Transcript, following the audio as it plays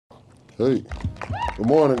Hey, good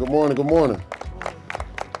morning, good morning, good morning.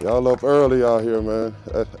 Y'all up early out here, man.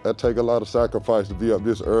 That take a lot of sacrifice to be up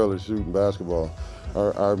this early shooting basketball.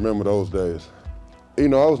 I remember those days. You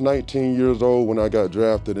know, I was 19 years old when I got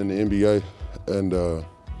drafted in the NBA, and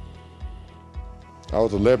I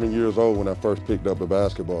was 11 years old when I first picked up a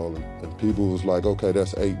basketball, and people was like, okay,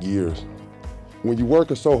 that's 8 years. When you're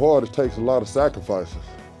working so hard, it takes a lot of sacrifices.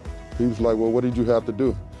 People's like, well, what did you have to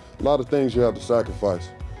do? A lot of things you have to sacrifice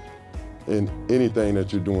in anything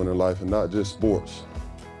that you're doing in life, and not just sports.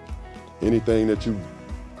 Anything that you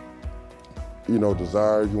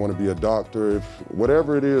desire, you want to be a doctor,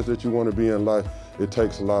 whatever it is that you want to be in life, it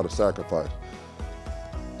takes a lot of sacrifice.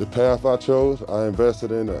 The path I chose, I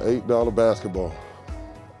invested in an $8 basketball.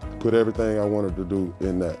 Put everything I wanted to do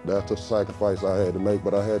in that. That's a sacrifice I had to make,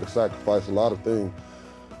 but I had to sacrifice a lot of things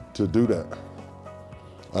to do that.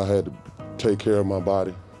 I had to take care of my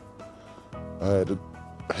body. I had to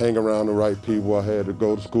hang around the right people. I had to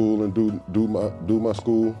go to school and do my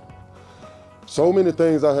school. So many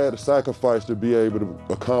things I had to sacrifice to be able to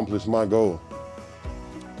accomplish my goal.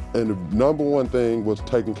 And the number one thing was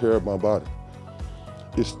taking care of my body.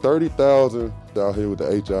 It's 30,000 out here with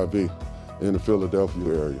the HIV in the Philadelphia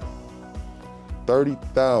area.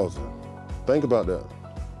 30,000. Think about that.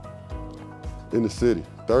 In the city,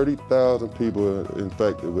 30,000 people are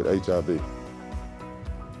infected with HIV.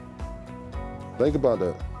 Think about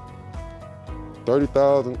that.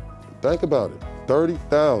 30,000, think about it.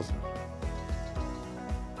 30,000.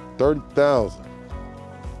 30,000.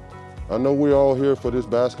 I know we're all here for this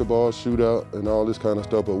basketball shootout and all this kind of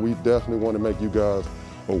stuff, but we definitely want to make you guys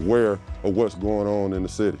aware of what's going on in the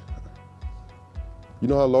city. You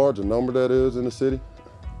know how large a number that is in the city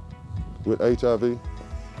with HIV?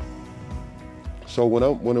 So when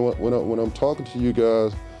I'm talking to you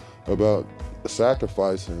guys about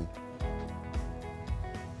sacrificing,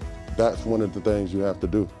 that's one of the things you have to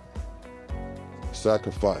do.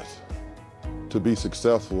 Sacrifice to be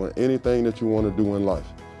successful in anything that you want to do in life.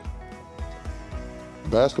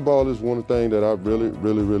 Basketball is one thing that I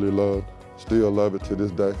really love. Still love it to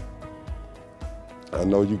this day. I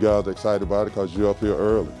know you guys are excited about it because you're up here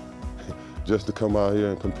early just to come out here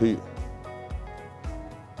and compete.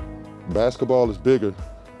 Basketball is bigger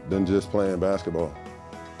than just playing basketball.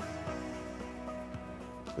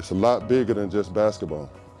 It's a lot bigger than just basketball.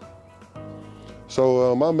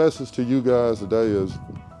 So my message to you guys today is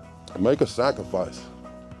make a sacrifice.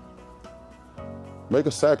 Make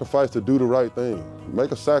a sacrifice to do the right thing.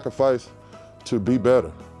 Make a sacrifice to be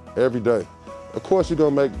better every day. Of course, you're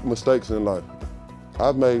gonna make mistakes in life.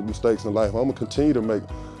 I've made mistakes in life. I'm gonna continue to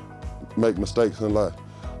make mistakes in life.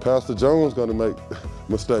 Pastor Jones gonna make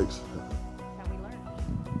mistakes. Can we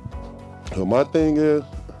learn? So my thing is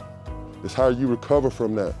how you recover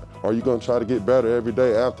from that. Are you gonna try to get better every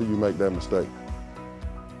day after you make that mistake?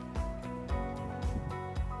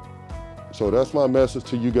 So that's my message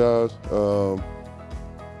to you guys.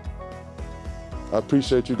 I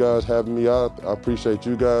appreciate you guys having me out. I appreciate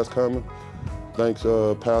you guys coming. Thanks,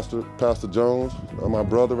 Pastor Jones, my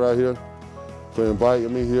brother right here, for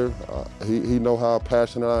inviting me here. He know how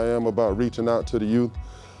passionate I am about reaching out to the youth.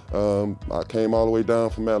 I came all the way down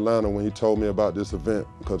from Atlanta when he told me about this event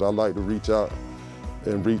because I like to reach out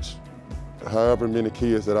and reach however many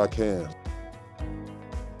kids that I can.